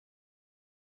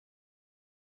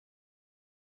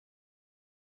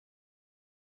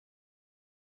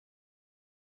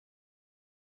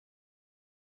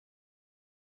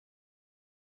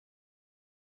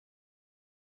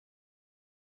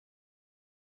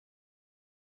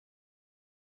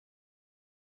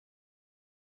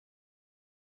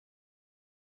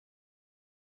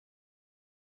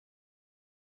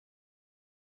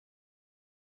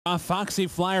A Foxy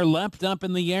Flyer leapt up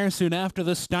in the air soon after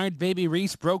the start. Baby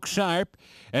Reese broke sharp,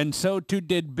 and so too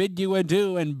did Bid You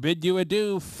Adieu, and Bid You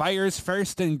Adieu fires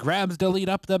first and grabs the lead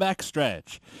up the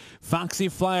backstretch. Foxy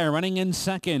Flyer running in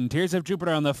second. Tears of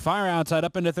Jupiter on the far outside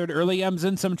up into third. Early M's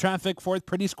in some traffic. Fourth,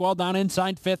 Pretty Squall down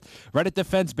inside fifth. Right at the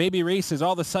fence, Baby Reese is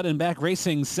all of a sudden back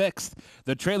racing sixth.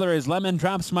 The trailer is Lemon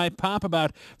Drops My Pop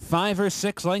about 5 or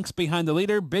 6 lengths behind the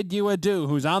leader, Bid You Adieu,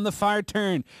 who's on the far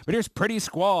turn. But here's Pretty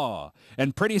Squall,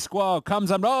 and Pretty Squall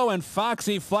comes up. Oh, and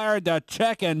Foxy Flyer to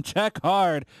check and check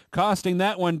hard, costing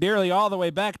that one dearly all the way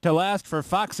back to last for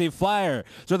Foxy Flyer.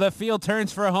 So the field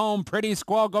turns for home. Pretty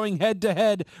Squall going head to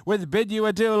head with Bid You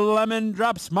Adieu. Lemon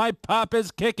Drops My Pop is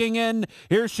kicking in.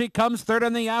 Here she comes third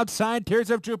on the outside. Tears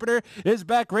of Jupiter is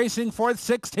back racing fourth.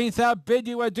 16th out, Bid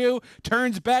You Adieu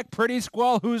turns back. Pretty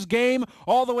Squall, who's game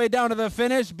all the way down to the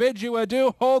finish. Bid You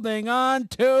Adieu holding on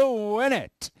to win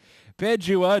it. Bid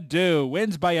You Adieu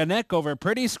wins by a neck over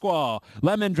Pretty Squall.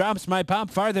 Lemon Drops My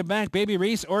Pop farther back, Baby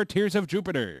Reese or Tears of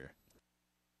Jupiter.